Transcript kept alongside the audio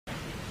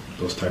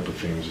those type of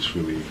things just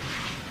really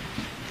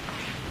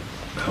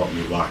help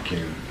me lock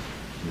in,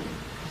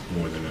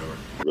 more than ever.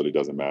 It really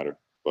doesn't matter,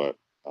 but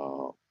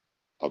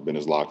I've been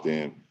as locked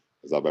in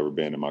as I've ever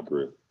been in my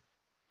career.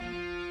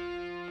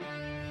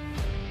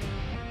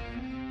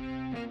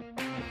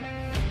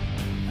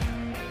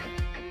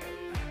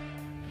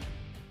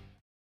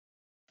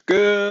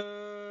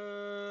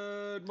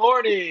 Good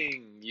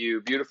morning,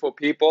 you beautiful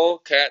people,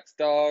 cats,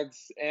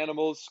 dogs,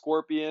 animals,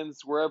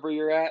 scorpions, wherever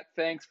you're at.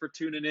 Thanks for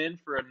tuning in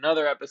for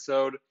another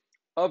episode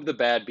of the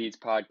Bad Beats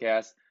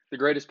Podcast, the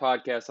greatest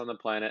podcast on the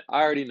planet.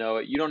 I already know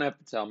it. You don't have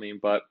to tell me,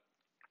 but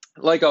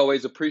like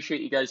always,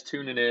 appreciate you guys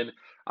tuning in.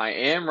 I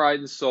am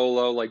riding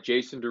solo like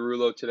Jason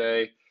Derulo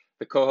today.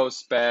 The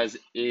co-host Spaz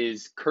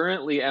is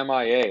currently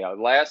MIA.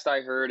 Last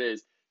I heard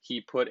is he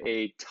put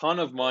a ton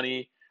of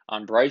money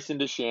on Bryson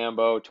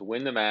DeChambeau to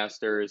win the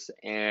Masters,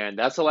 and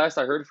that's the last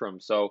I heard from him.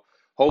 So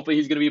hopefully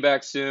he's going to be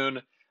back soon.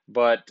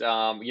 But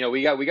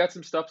we got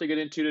some stuff to get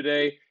into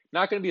today.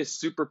 Not going to be a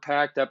super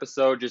packed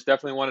episode. Just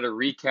definitely wanted to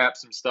recap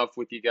some stuff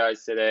with you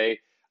guys today.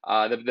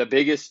 The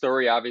biggest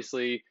story,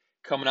 obviously,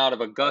 coming out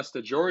of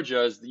Augusta,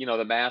 Georgia, is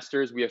the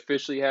Masters. We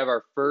officially have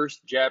our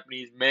first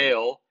Japanese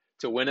male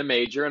to win a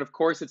major, and of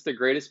course, it's the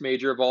greatest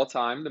major of all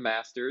time, the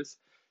Masters.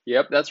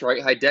 Yep, that's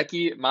right.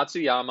 Hideki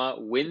Matsuyama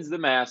wins the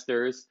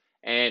Masters,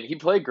 and he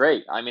played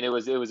great. I mean, it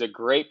was a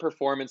great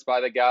performance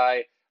by the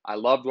guy. I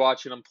loved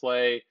watching him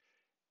play.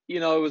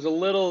 It was a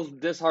little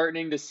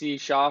disheartening to see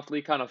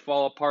Schauffele kind of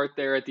fall apart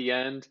there at the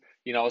end.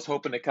 I was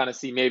hoping to kind of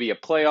see maybe a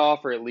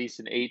playoff or at least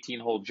an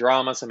 18-hole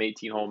drama, some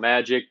 18-hole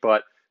magic.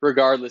 But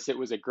regardless, it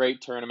was a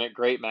great tournament,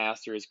 great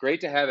Masters.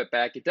 Great to have it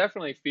back. It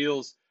definitely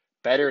feels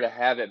better to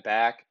have it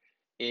back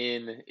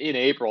in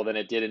April than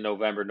it did in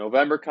November.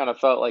 November kind of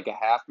felt like a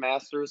half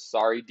Masters.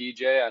 Sorry,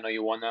 DJ. I know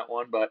you won that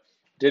one, but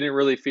didn't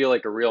really feel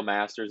like a real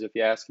Masters, if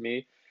you ask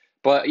me.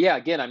 But yeah,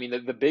 again, I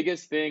mean, the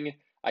biggest thing,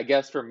 I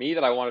guess, for me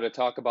that I wanted to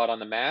talk about on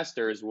the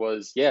Masters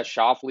was,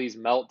 Schauffele's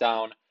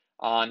meltdown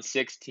on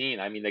 16.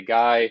 I mean, the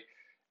guy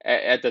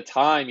at the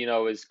time,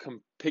 is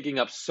picking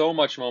up so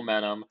much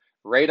momentum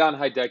right on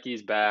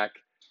Hideki's back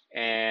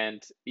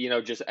and,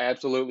 just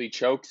absolutely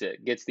chokes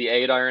it. Gets the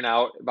 8-iron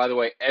out. By the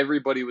way,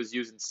 everybody was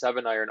using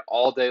 7-iron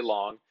all day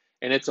long.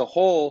 And it's a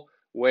hole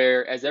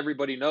where, as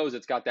everybody knows,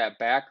 it's got that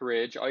back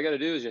ridge. All you got to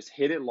do is just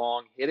hit it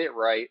long, hit it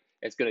right.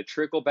 It's going to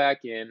trickle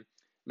back in.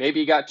 Maybe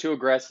he got too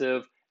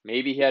aggressive.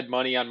 Maybe he had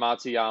money on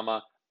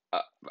Matsuyama.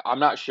 I'm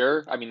not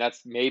sure. I mean,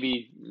 that's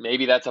maybe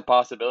that's a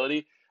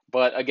possibility.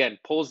 But again,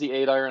 pulls the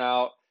 8-iron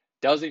out,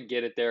 doesn't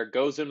get it there,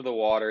 goes into the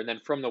water, and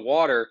then from the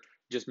water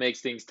just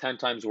makes things 10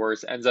 times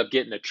worse. Ends up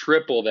getting a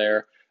triple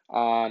there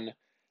on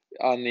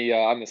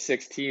the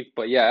 16th.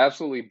 But yeah,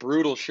 absolutely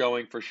brutal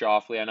showing for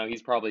Schauffele. I know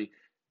he's probably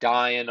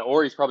dying,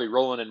 or he's probably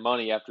rolling in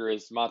money after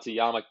his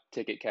Matsuyama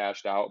ticket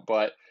cashed out.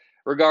 But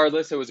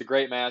regardless, it was a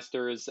great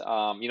Masters.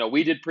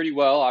 We did pretty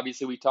well.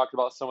 Obviously, we talked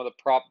about some of the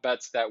prop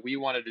bets that we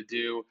wanted to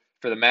do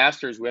for the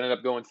Masters. We ended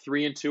up going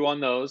 3-2 on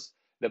those.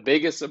 The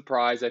biggest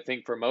surprise, I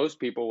think, for most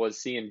people was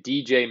seeing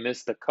DJ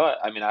miss the cut.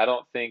 I mean, I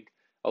don't think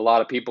a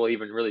lot of people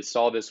even really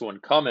saw this one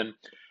coming.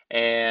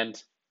 And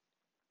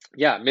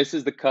yeah,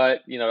 misses the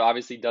cut,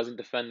 obviously doesn't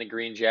defend the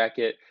green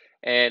jacket.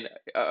 And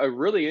a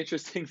really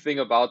interesting thing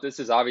about this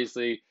is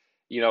obviously,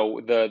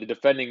 the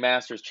defending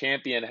Masters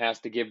champion has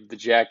to give the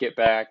jacket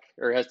back,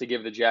 or has to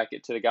give the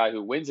jacket to the guy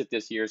who wins it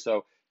this year.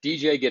 So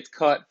DJ gets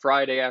cut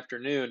Friday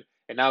afternoon,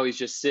 and now he's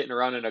just sitting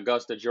around in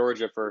Augusta,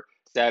 Georgia for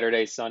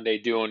Saturday, Sunday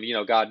doing,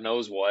 God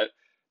knows what,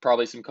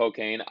 probably some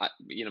cocaine.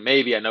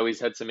 Maybe. I know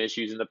he's had some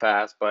issues in the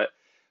past, but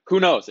who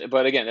knows?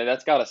 But again,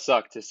 that's got to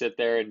suck to sit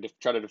there and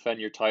try to defend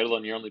your title,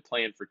 and you're only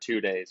playing for 2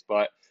 days.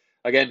 But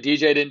again,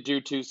 DJ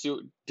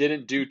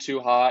didn't do too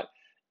hot.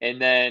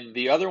 And then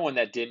the other one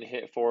that didn't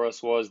hit for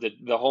us was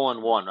the hole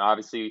in one.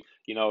 Obviously,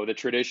 the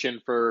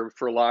tradition for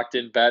locked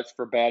in bets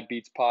for Bad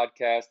Beats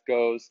Podcast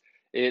goes,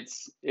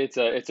 it's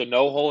a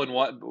no hole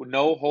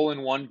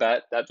in one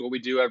bet. That's what we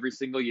do every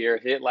single year.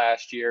 Hit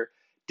last year,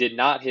 did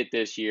not hit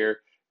this year.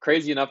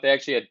 Crazy enough, they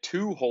actually had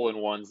 2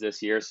 hole-in-ones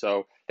this year,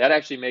 so that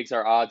actually makes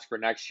our odds for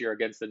next year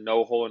against the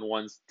no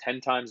hole-in-ones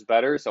 10 times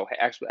better. So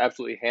actually,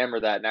 absolutely hammer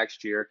that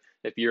next year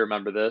if you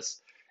remember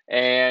this.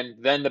 And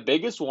then the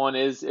biggest one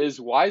is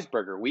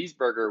Wongsberger,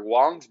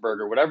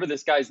 whatever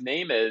this guy's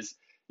name is.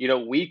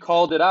 We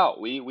called it out.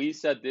 We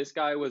said this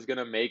guy was going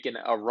to make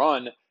a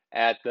run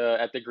at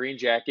the green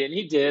jacket, and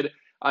he did.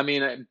 I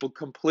mean, it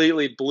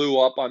completely blew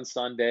up on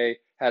Sunday,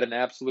 had an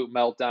absolute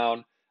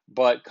meltdown.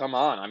 But come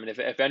on, I mean,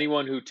 if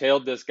anyone who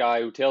tailed this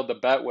guy, who tailed the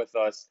bet with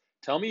us,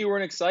 tell me you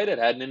weren't excited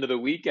heading into the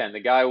weekend. The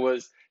guy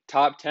was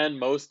top 10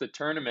 most of the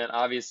tournament.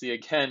 Obviously,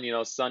 again,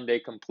 Sunday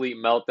complete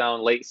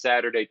meltdown, late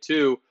Saturday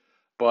too.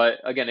 But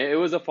again, it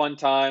was a fun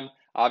time.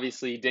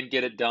 Obviously, he didn't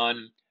get it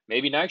done.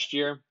 Maybe next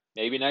year.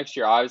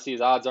 Obviously,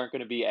 his odds aren't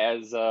going to be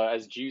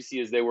as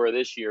juicy as they were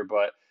this year,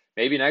 but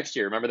maybe next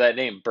year. Remember that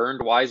name, Bernd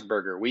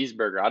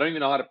Wiesberger. I don't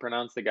even know how to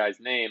pronounce the guy's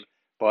name,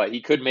 but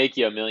he could make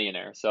you a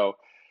millionaire. So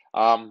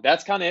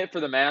that's kind of it for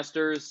the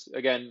Masters.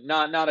 Again,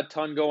 not a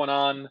ton going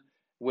on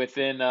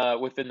within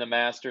the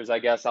Masters, I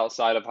guess,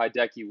 outside of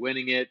Hideki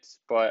winning it.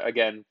 But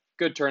again,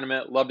 good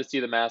tournament. Love to see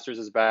the Masters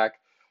is back.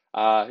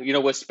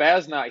 With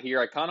Spaz not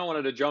here, I kind of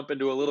wanted to jump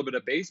into a little bit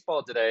of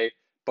baseball today,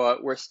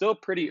 but we're still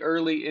pretty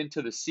early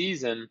into the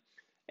season,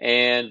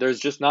 and there's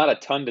just not a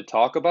ton to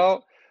talk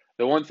about.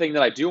 The one thing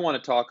that I do want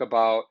to talk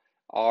about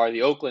are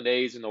the Oakland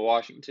A's and the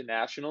Washington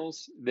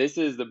Nationals. This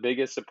is the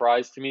biggest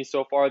surprise to me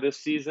so far this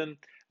season.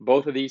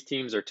 Both of these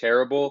teams are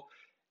terrible.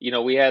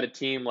 We had a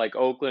team like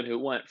Oakland who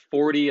went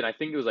 40, and I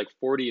think it was like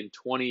 40 and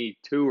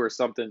 22 or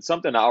something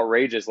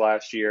outrageous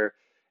last year.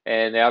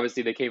 And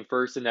they came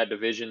first in that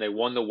division. They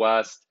won the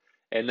West.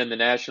 And then the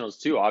Nationals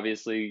too,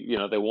 obviously,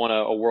 they won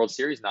a World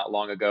Series not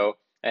long ago.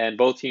 And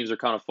both teams are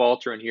kind of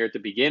faltering here at the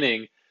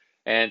beginning.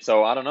 And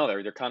so I don't know,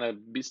 they're kind of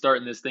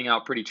starting this thing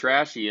out pretty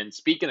trashy. And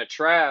speaking of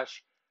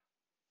trash,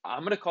 I'm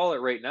going to call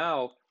it right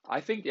now.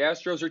 I think the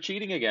Astros are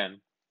cheating again.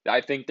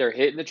 I think they're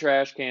hitting the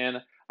trash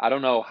can. I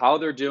don't know how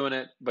they're doing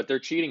it, but they're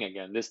cheating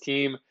again. This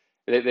team,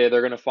 they're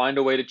going to find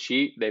a way to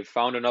cheat. They've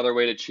found another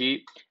way to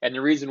cheat. And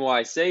the reason why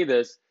I say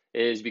this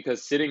is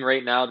because sitting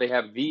right now, they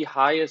have the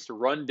highest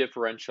run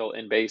differential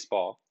in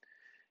baseball.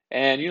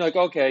 And you're like,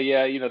 okay,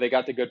 yeah, they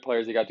got the good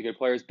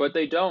players, but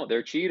they don't.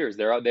 They're cheaters.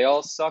 They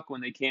all suck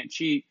when they can't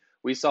cheat.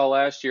 We saw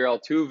last year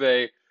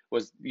Altuve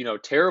was,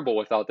 terrible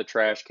without the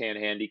trash can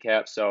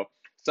handicap. So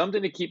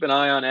something to keep an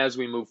eye on as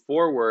we move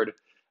forward.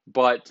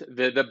 But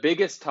the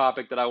biggest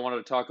topic that I wanted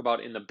to talk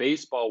about in the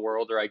baseball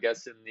world, or I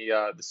guess in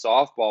the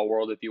softball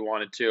world, if you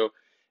wanted to,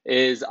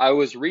 is I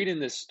was reading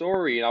this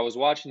story and I was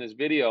watching this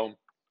video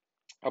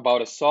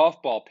about a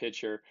softball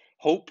pitcher,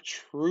 Hope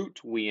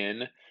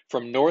Truitwian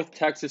from North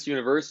Texas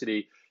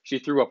University. She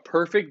threw a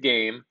perfect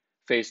game,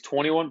 faced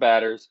 21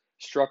 batters,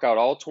 struck out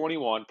all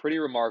 21, pretty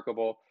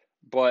remarkable.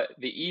 But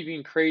the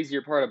even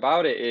crazier part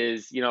about it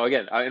is,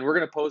 again, and we're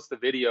going to post the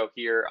video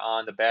here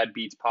on the Bad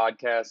Beats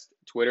Podcast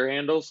Twitter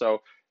handle.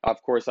 So,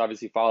 of course,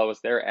 obviously follow us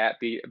there at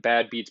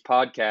Bad Beats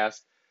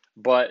Podcast.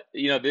 But,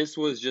 this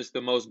was just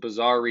the most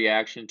bizarre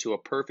reaction to a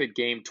perfect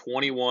game,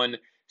 21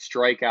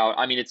 strikeout.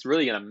 I mean, it's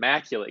really an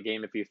immaculate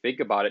game if you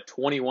think about it.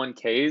 21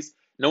 Ks.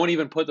 No one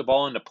even put the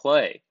ball into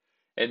play.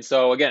 And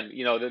so, again,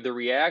 the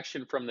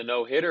reaction from the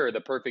no-hitter,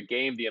 the perfect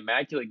game, the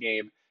immaculate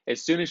game,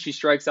 as soon as she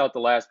strikes out the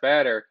last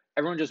batter,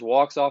 everyone just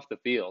walks off the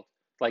field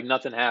like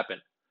nothing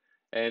happened.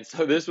 And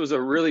so this was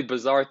a really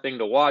bizarre thing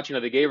to watch.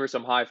 They gave her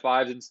some high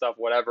fives and stuff,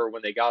 whatever,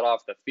 when they got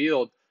off the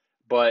field.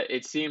 But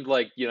it seemed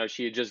like,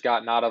 she had just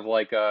gotten out of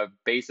like a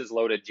bases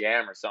loaded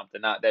jam or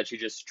something, not that she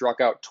just struck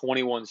out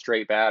 21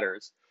 straight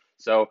batters.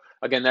 So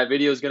again, that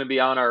video is going to be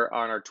on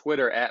our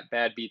Twitter at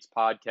Bad Beats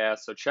Podcast.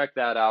 So check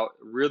that out.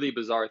 Really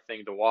bizarre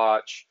thing to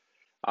watch.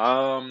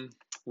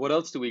 What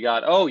else do we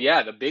got? Oh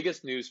yeah, the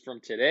biggest news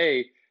from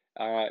today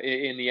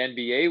in the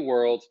NBA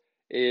world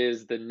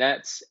is the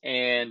Nets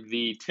and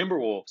the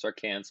Timberwolves are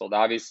canceled.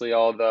 Obviously,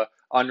 all the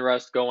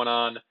unrest going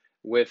on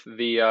with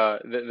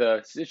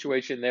the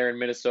situation there in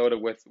Minnesota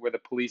with where the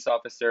police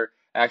officer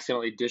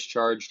accidentally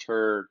discharged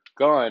her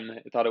gun.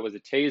 I thought it was a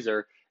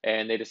taser,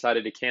 and they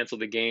decided to cancel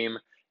the game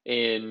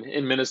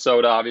in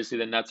Minnesota. Obviously,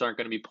 the Nets aren't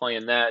going to be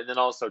playing that. And then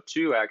also,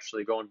 too,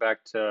 actually, going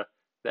back to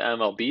the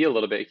MLB a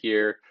little bit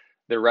here,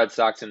 the Red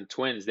Sox and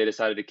Twins, they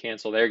decided to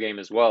cancel their game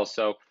as well.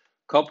 So,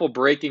 couple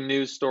breaking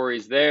news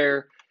stories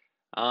there.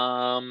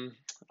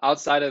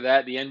 Outside of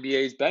that, the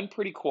NBA's been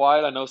pretty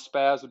quiet. I know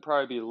Spaz would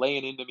probably be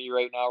laying into me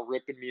right now,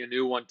 ripping me a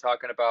new one,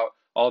 talking about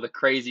all the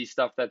crazy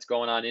stuff that's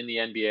going on in the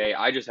NBA.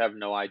 I just have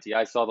no idea.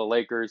 I saw the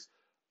Lakers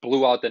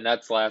blew out the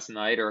Nets last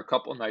night or a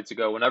couple of nights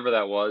ago, whenever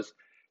that was.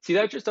 See,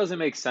 that just doesn't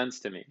make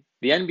sense to me.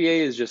 The NBA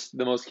is just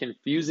the most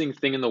confusing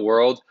thing in the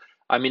world.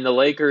 I mean, the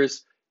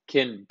Lakers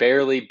can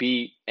barely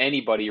beat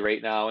anybody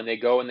right now, and they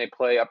go and they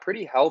play a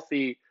pretty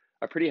healthy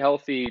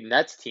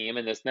Nets team,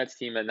 and this Nets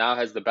team that now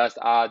has the best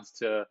odds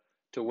to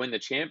win the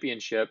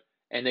championship,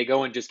 and they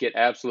go and just get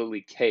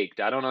absolutely caked.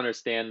 I don't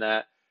understand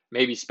that.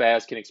 Maybe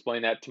Spaz can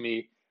explain that to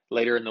me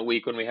later in the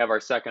week when we have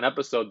our second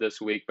episode this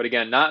week. But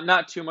again,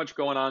 not too much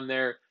going on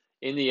there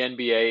in the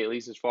NBA, at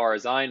least as far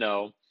as I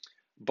know.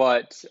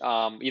 But,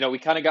 we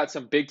kind of got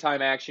some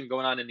big-time action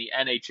going on in the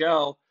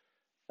NHL.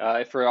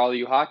 For all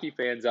you hockey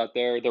fans out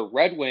there, the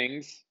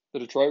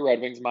Detroit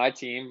Red Wings, my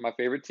team, my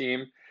favorite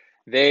team,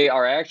 they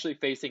are actually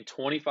facing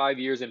 25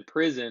 years in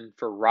prison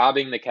for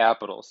robbing the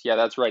Capitals. Yeah,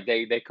 that's right.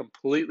 They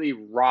completely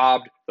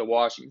robbed the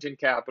Washington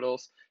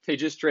Capitals. They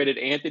just traded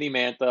Anthony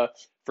Mantha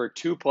for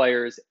 2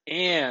 players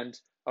and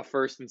a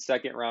first and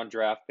second round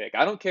draft pick.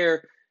 I don't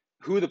care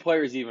who the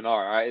players even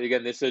are. All right?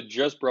 Again, this had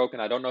just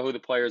broken. I don't know who the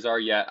players are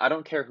yet. I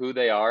don't care who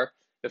they are.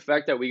 The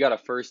fact that we got a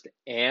first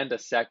and a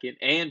second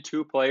and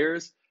 2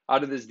 players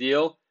out of this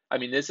deal, I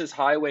mean, this is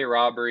highway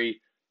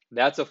robbery.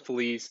 That's a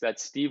fleece.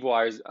 That's Steve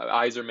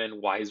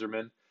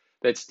Yzerman.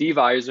 That's Steve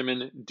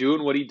Yzerman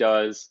doing what he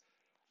does.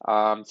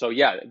 So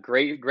yeah,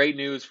 great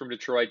news from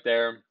Detroit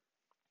there.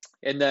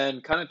 And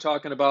then kind of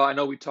talking about, I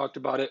know we talked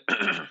about it.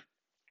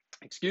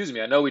 Excuse me.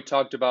 I know we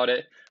talked about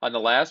it on the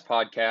last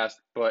podcast,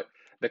 but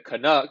the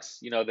Canucks,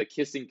 the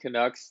kissing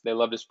Canucks, they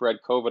love to spread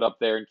COVID up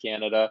there in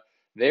Canada.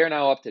 They are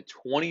now up to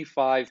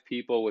 25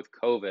 people with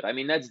COVID. I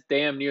mean, that's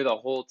damn near the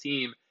whole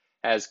team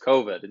has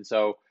COVID. And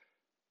so,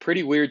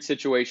 pretty weird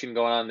situation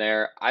going on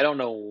there. I don't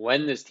know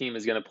when this team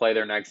is going to play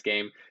their next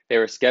game. They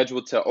were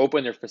scheduled to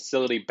open their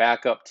facility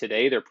back up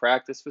today, their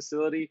practice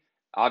facility.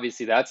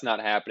 Obviously, that's not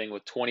happening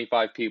with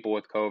 25 people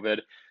with COVID.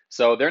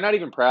 So they're not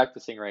even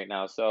practicing right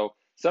now. So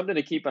something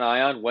to keep an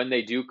eye on when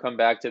they do come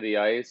back to the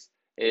ice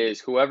is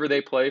whoever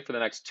they play for the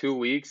next 2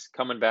 weeks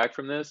coming back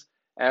from this,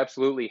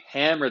 absolutely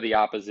hammer the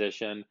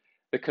opposition.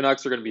 The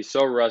Canucks are going to be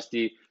so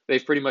rusty.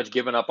 They've pretty much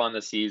given up on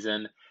the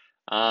season.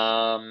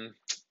 Yeah.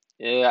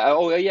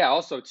 Oh, yeah.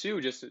 Also,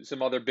 too, just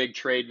some other big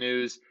trade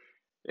news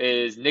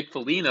is Nick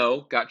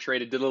Foligno got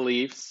traded to the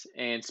Leafs.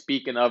 And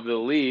speaking of the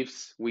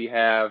Leafs, we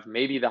have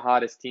maybe the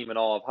hottest team in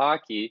all of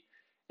hockey.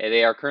 And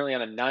they are currently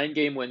on a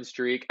 9-game win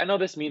streak. I know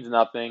this means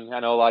nothing. I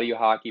know a lot of you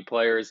hockey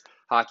players,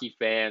 hockey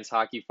fans,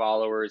 hockey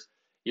followers,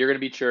 you're going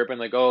to be chirping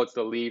like, oh, it's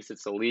the Leafs.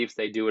 It's the Leafs.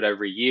 They do it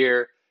every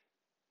year.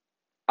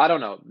 I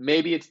don't know.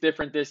 Maybe it's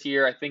different this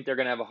year. I think they're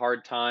going to have a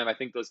hard time. I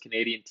think those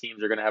Canadian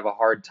teams are going to have a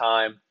hard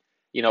time,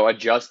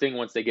 adjusting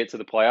once they get to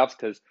the playoffs.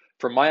 Because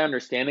from my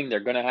understanding, they're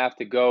going to have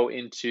to go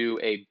into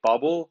a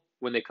bubble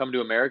when they come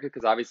to America,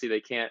 because obviously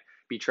they can't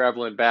be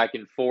traveling back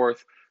and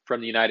forth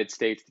from the United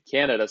States to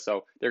Canada.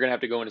 So they're going to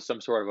have to go into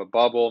some sort of a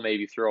bubble,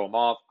 maybe throw them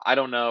off. I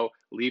don't know.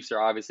 Leafs are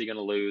obviously going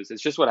to lose.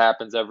 It's just what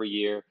happens every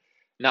year.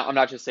 Now, I'm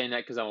not just saying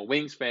that because I'm a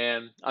Wings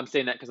fan. I'm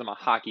saying that because I'm a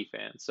hockey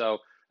fan. So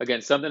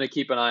again, something to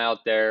keep an eye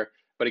out there.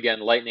 But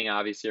again, Lightning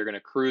obviously are going to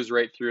cruise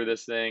right through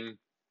this thing.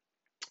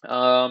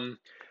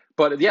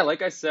 But yeah,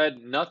 like I said,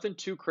 nothing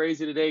too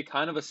crazy today.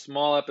 Kind of a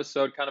small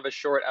episode, kind of a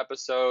short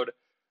episode.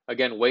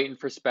 Again, waiting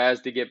for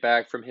Spaz to get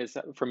back from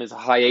his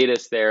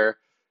hiatus there.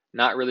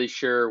 Not really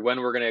sure when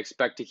we're going to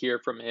expect to hear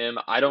from him.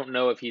 I don't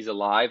know if he's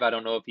alive. I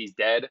don't know if he's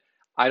dead.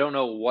 I don't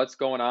know what's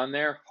going on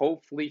there.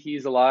 Hopefully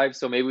he's alive.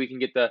 So maybe we can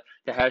get the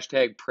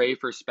hashtag pray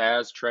for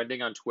Spaz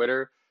trending on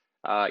Twitter.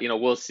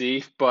 We'll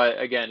see. But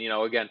again,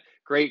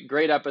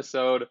 great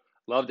episode.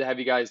 Love to have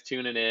you guys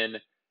tuning in.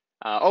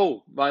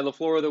 My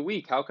LaFleur of the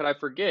week. How could I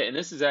forget? And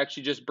this is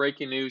actually just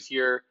breaking news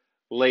here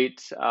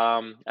late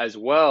as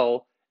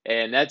well.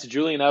 And that's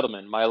Julian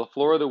Edelman. My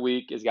LaFleur of the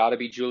week has got to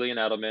be Julian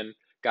Edelman.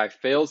 Guy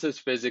fails his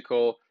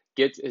physical,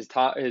 gets his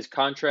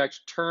contract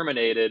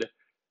terminated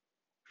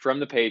from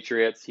the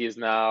Patriots. He is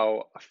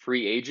now a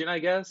free agent, I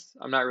guess.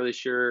 I'm not really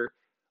sure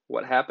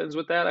what happens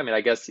with that. I mean,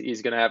 I guess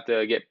he's going to have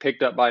to get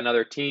picked up by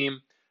another team.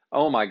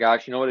 Oh my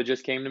gosh, you know what it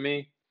just came to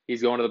me?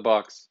 He's going to the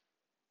Bucks.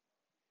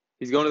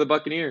 He's going to the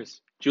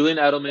Buccaneers. Julian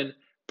Edelman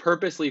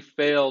purposely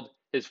failed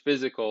his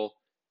physical,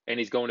 and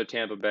he's going to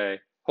Tampa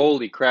Bay.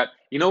 Holy crap.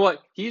 You know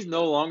what? He's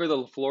no longer the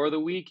LaFleur of the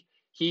week.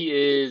 He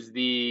is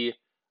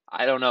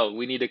I don't know.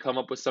 We need to come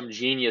up with some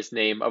genius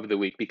name of the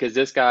week, because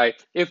this guy,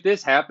 if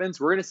this happens,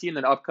 we're going to see in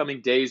the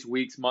upcoming days,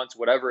 weeks, months,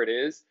 whatever it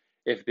is,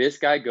 if this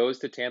guy goes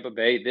to Tampa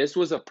Bay, this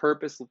was a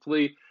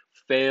purposefully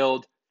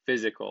failed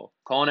physical.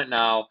 Calling it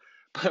now.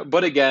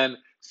 But again,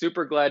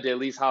 super glad to at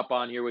least hop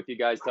on here with you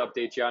guys to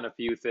update you on a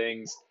few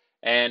things.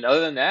 And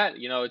other than that,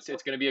 it's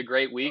going to be a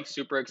great week.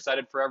 Super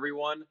excited for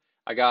everyone.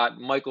 I got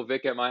Michael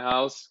Vick at my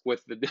house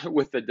with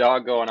the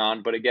dog going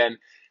on. But again,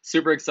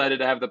 super excited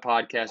to have the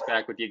podcast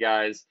back with you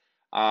guys.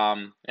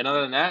 And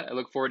other than that, I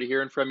look forward to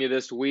hearing from you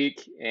this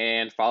week.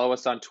 And follow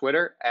us on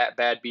Twitter at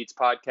Bad Beats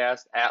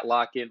Podcast, at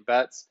Lock In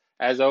Bets.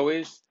 As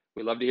always,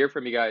 we love to hear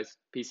from you guys.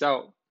 Peace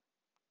out.